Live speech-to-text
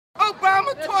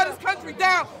ever tore this country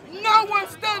down, no one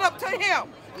stood up to him.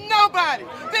 Nobody.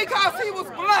 Because he was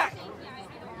black.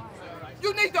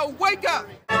 You need to wake up.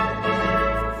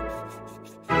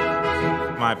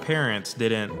 My parents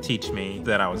didn't teach me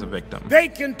that I was a victim. They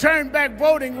can turn back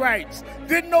voting rights.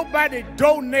 Didn't nobody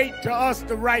donate to us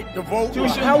the right to vote? You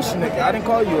was your house nigga. I didn't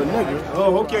call you a nigga.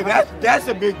 Oh, okay, that's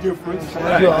a big difference.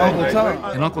 You're Uncle Tom.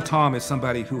 And Uncle Tom is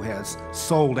somebody who has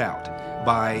sold out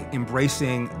by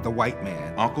embracing the white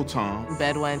man. Uncle Tom.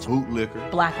 Bedwench.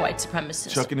 Bootlicker. Black white supremacist.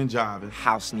 Chucking and jiving.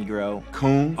 House Negro.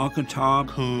 Coon. Uncle Tom.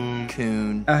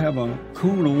 Coon. I have a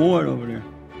Coon Award over there.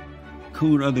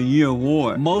 Coon of the Year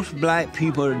Award. Most black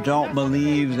people don't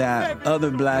believe that other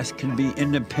blacks can be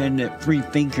independent, free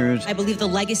thinkers. I believe the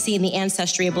legacy and the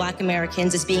ancestry of black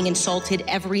Americans is being insulted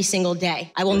every single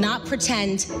day. I will not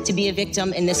pretend to be a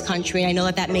victim in this country. I know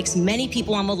that that makes many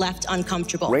people on the left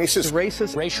uncomfortable. Racist.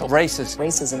 Racist. Racial. Racist.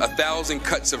 Racism. 1,000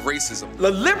 cuts of racism. The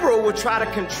liberal will try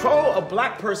to control a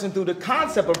black person through the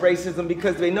concept of racism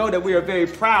because they know that we are very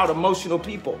proud, emotional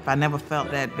people. I never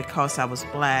felt that because I was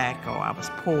black or I was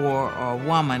poor or a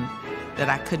woman that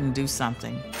I couldn't do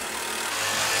something.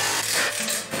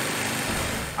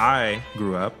 I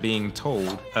grew up being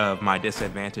told of my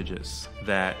disadvantages,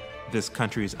 that this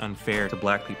country is unfair to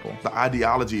black people. The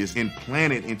ideology is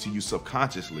implanted into you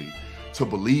subconsciously to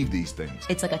believe these things.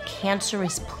 It's like a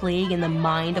cancerous plague in the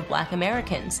mind of black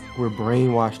Americans. We're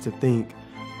brainwashed to think,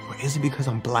 well, is it because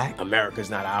I'm black? America's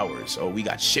not ours, or we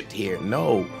got shipped here.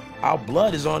 No. Our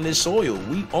blood is on this soil.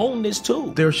 We own this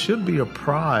too. There should be a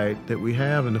pride that we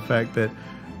have in the fact that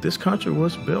this country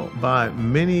was built by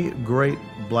many great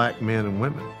black men and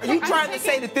women. Are you trying to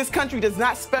say that this country does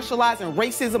not specialize in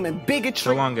racism and bigotry?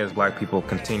 So long as black people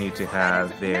continue to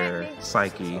have their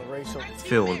psyche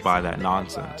filled by that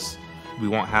nonsense, we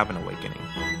won't have an awakening.